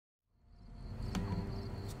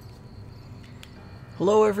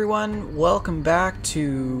Hello everyone, welcome back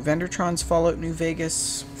to Vendortron's Fallout New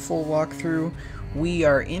Vegas full walkthrough. We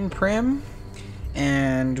are in Primm,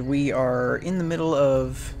 and we are in the middle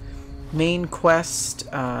of main quest.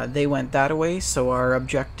 They went that way, so our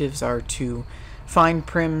objectives are to find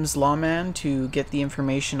Primm's lawman to get the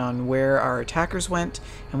information on where our attackers went,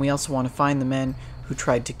 and we also want to find the men who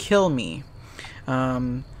tried to kill me.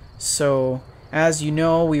 So, as you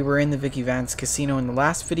know, we were in the Vicky Vance Casino in the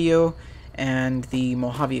last video, and the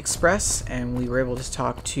Mojave Express, and we were able to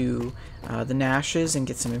talk to the Nashes and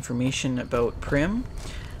get some information about Primm.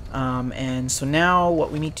 And so now what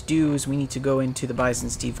we need to do is we need to go into the Bison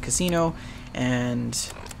Steve Casino and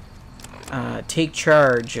take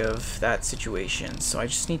charge of that situation. So I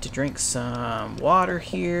just need to drink some water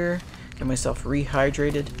here, get myself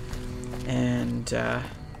rehydrated, and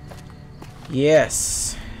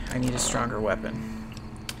yes, I need a stronger weapon.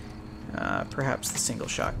 Perhaps the single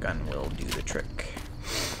shotgun will do the trick.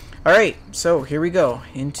 Alright, so here we go,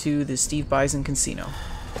 into the Steve Bison Casino.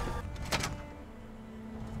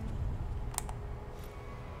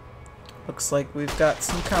 Looks like we've got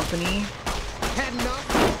some company.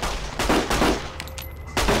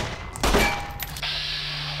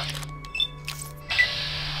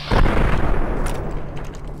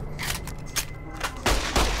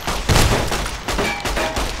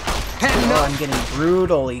 Oh, I'm getting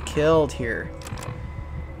brutally killed here.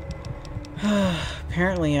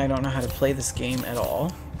 Apparently I don't know how to play this game at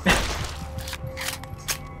all.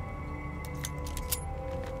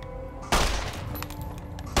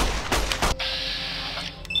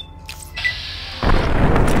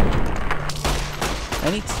 I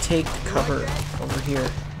need to take cover over here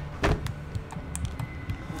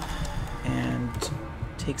and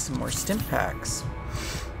take some more stim packs.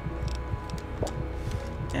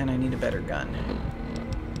 And I need a better gun.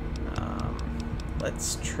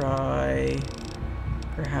 Let's try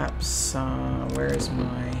perhaps, where is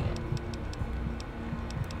my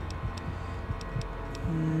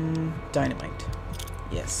dynamite?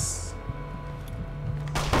 Yes.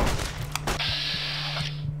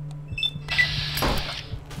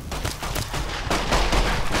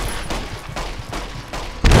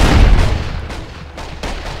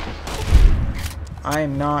 I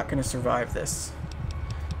am not going to survive this.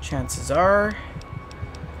 Chances are.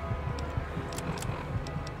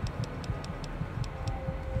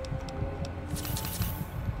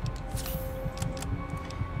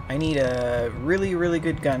 I need a really, really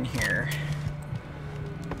good gun here.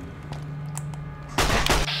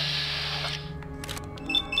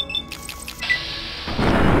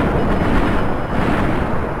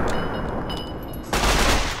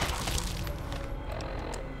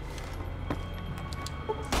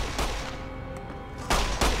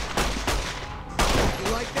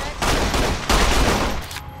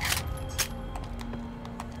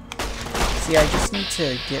 See, I just need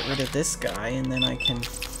to get rid of this guy, and then I can...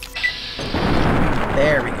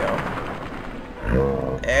 There we go.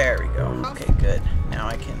 There we go. Okay, good. Now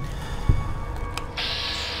I can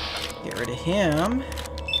get rid of him.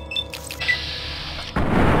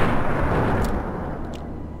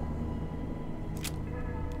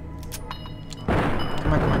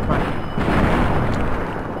 Come on, come on, come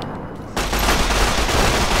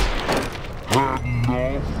on.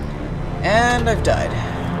 And I've died.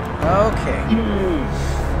 Okay.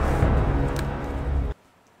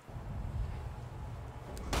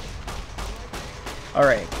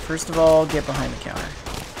 Alright, first of all, get behind the counter.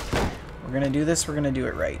 We're gonna do this, we're gonna do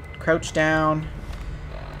it right. Crouch down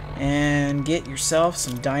and get yourself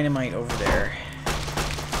some dynamite over there.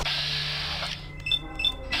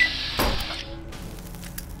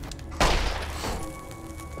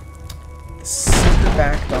 The sucker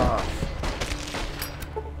backed off.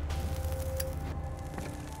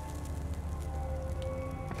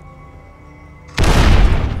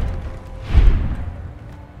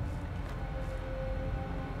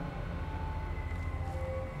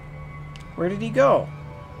 Where did he go?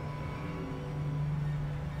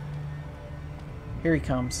 Here he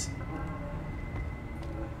comes.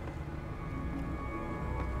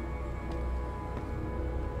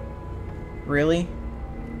 Really?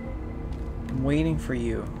 I'm waiting for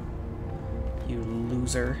you, you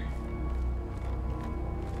loser.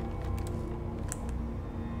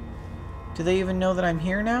 Do they even know that I'm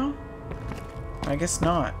here now? I guess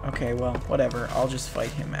not. Okay, well, whatever. I'll just fight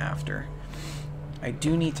him after. I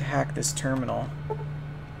do need to hack this terminal.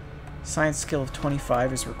 Science skill of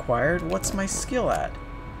 25 is required. What's my skill at?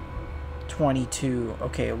 22.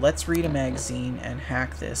 Okay, let's read a magazine and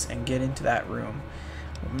hack this and get into that room.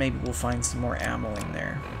 Maybe we'll find some more ammo in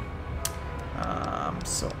there.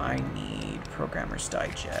 So I need Programmer's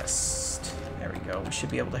Digest. There we go. We should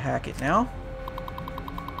be able to hack it now.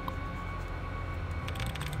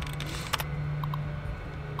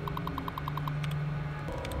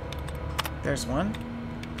 There's one.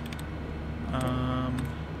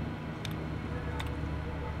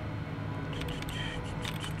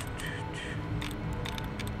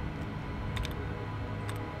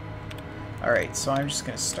 Alright, so I'm just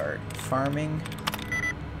going to start farming.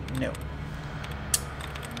 No.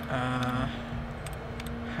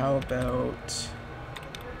 How about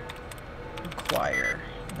acquire?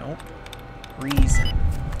 Nope. Reason.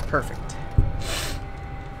 Perfect.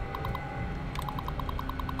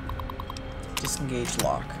 Disengage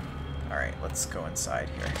lock. Alright, let's go inside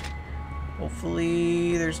here.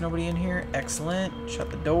 Hopefully there's nobody in here. Excellent. Shut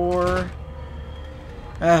the door.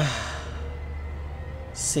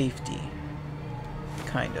 Safety.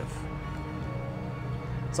 Kind of.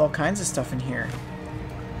 There's all kinds of stuff in here.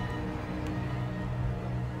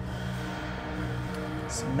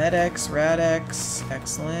 Some Med-X, Rad-X,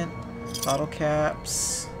 excellent. Bottle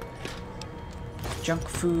caps. Junk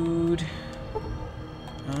food.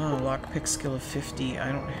 Oh, lockpick skill of 50.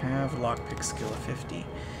 I don't have lockpick skill of 50.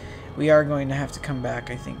 We are going to have to come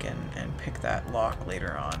back, I think, and pick that lock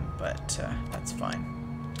later on, but that's fine.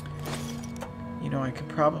 You know, I could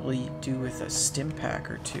probably do with a stim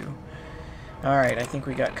pack or two. Alright, I think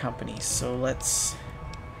we got company, so let's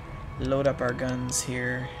load up our guns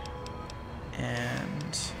here.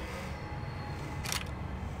 And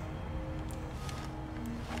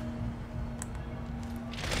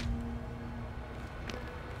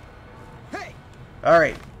hey!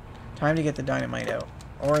 Alright, time to get the dynamite out.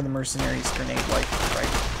 Or the mercenaries grenade rifle.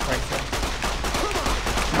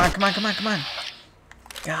 Come on, come on, come on, come on.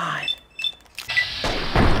 God.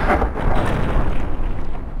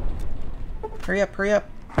 Hurry up, hurry up.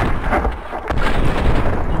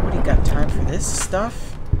 Nobody got time for this stuff?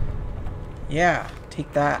 Yeah,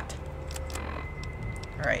 take that.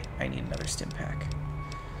 Alright, I need another stim pack.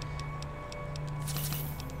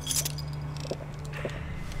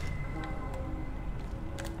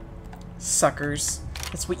 Suckers.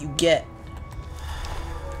 That's what you get.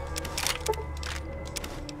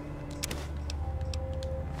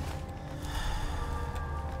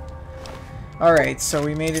 Alright, so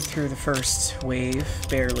we made it through the first wave,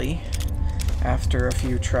 barely, after a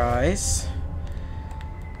few tries.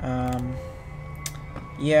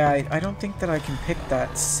 Yeah, I don't think that I can pick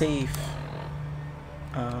that safe.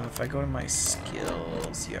 If I go to my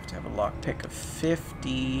skills, you have to have a lockpick of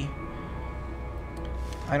 50.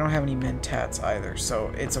 I don't have any mentats either,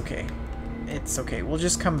 so it's okay. It's okay. We'll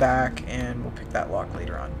just come back and we'll pick that lock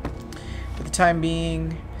later on. For the time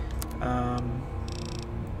being,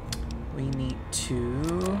 we need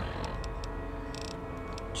to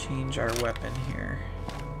change our weapon here.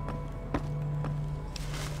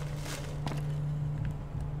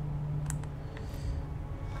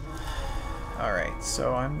 Alright,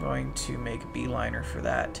 so I'm going to make a beeliner for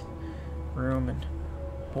that room, and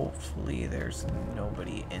hopefully there's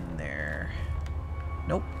nobody in there.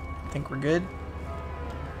 Nope, I think we're good.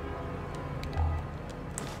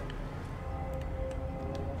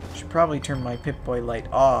 Should probably turn my Pip-Boy light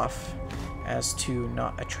off as to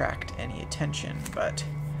not attract any attention, but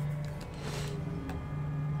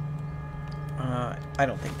I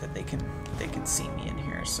don't think that they can see me in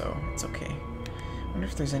here, so it's okay. I wonder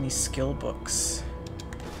if there's any skill books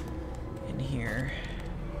in here.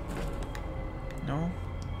 No?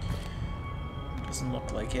 Doesn't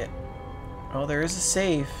look like it. Oh, there is a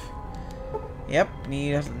safe. Yep,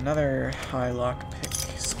 need another high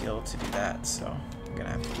lockpick skill to do that, so I'm gonna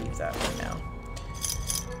have to leave that for now.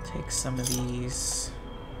 Take some of these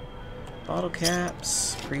bottle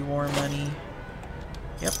caps, pre-war money.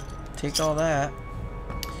 Yep, take all that.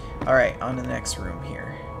 Alright, on to the next room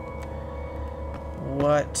here.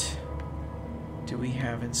 What do we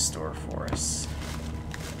have in store for us?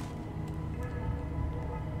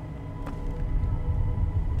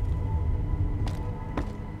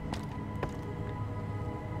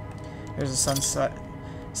 There's a Sunset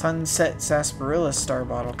Sarsaparilla Star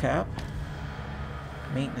bottle cap.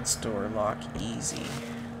 Maintenance door lock easy.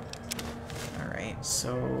 Alright,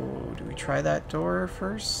 so do we try that door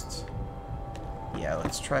first? Yeah,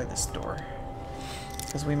 let's try this door.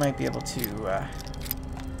 Because we might be able to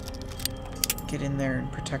get in there and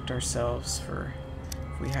protect ourselves for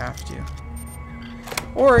if we have to.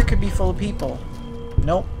 Or it could be full of people.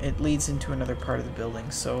 Nope, it leads into another part of the building,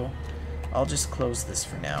 so I'll just close this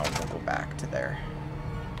for now and we'll go back to there.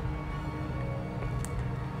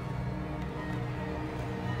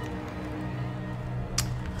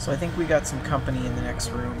 So I think we got some company in the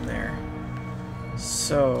next room there.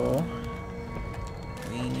 So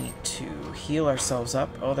we need to heal ourselves up.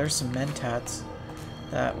 Oh, there's some mentats.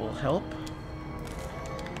 That will help.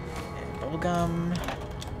 And bubblegum.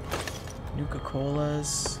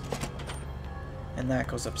 Nuka-Colas. And that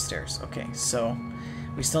goes upstairs. Okay, so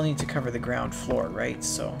we still need to cover the ground floor, right?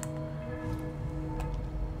 So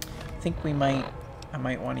I think I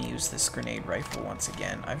might want to use this grenade rifle once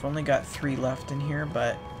again. I've only got 3 left in here,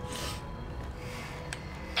 but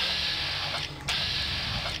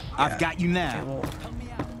I've got you now. It will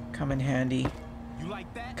come in handy. You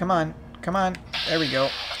like that? Come on, come on. There we go.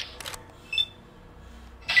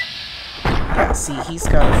 Yeah, see, he's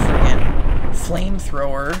got a friggin'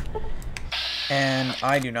 flamethrower, and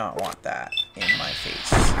I do not want that in my face.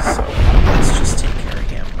 So let's just take care of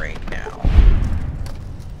him right now.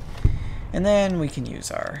 And then we can use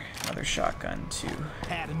our other shotgun to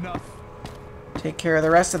take care of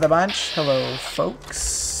the rest of the bunch. Hello,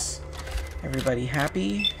 folks. Everybody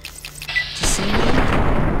happy to see me?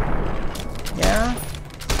 Yeah?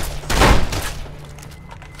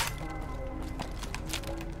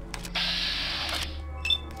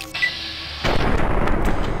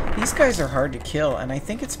 These guys are hard to kill, and I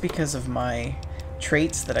think it's because of my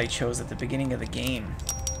traits that I chose at the beginning of the game.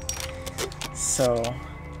 So,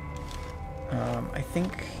 I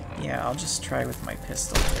think, yeah, I'll just try with my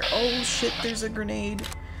pistol here. Oh shit, there's a grenade.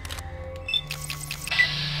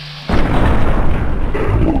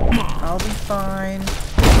 I'll be fine.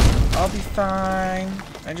 I'll be fine.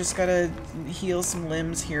 I just gotta heal some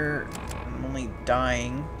limbs here. I'm only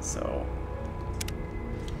dying, so...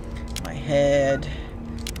 My head,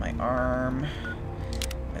 my arm,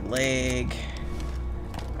 my leg.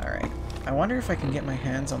 Alright. I wonder if I can get my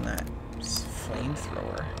hands on that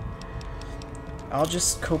flamethrower. I'll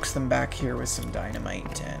just coax them back here with some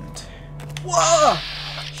dynamite and... Whoa!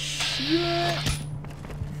 Shit!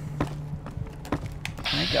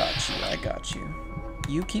 I got you, I got you.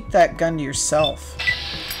 You keep that gun to yourself.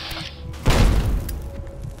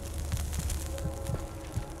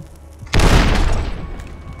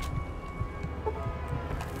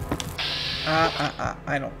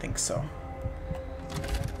 I don't think so.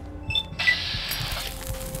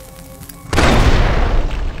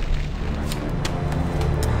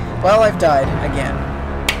 Well, I've died again.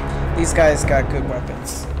 These guys got good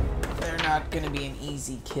weapons. They're not gonna be an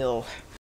easy kill.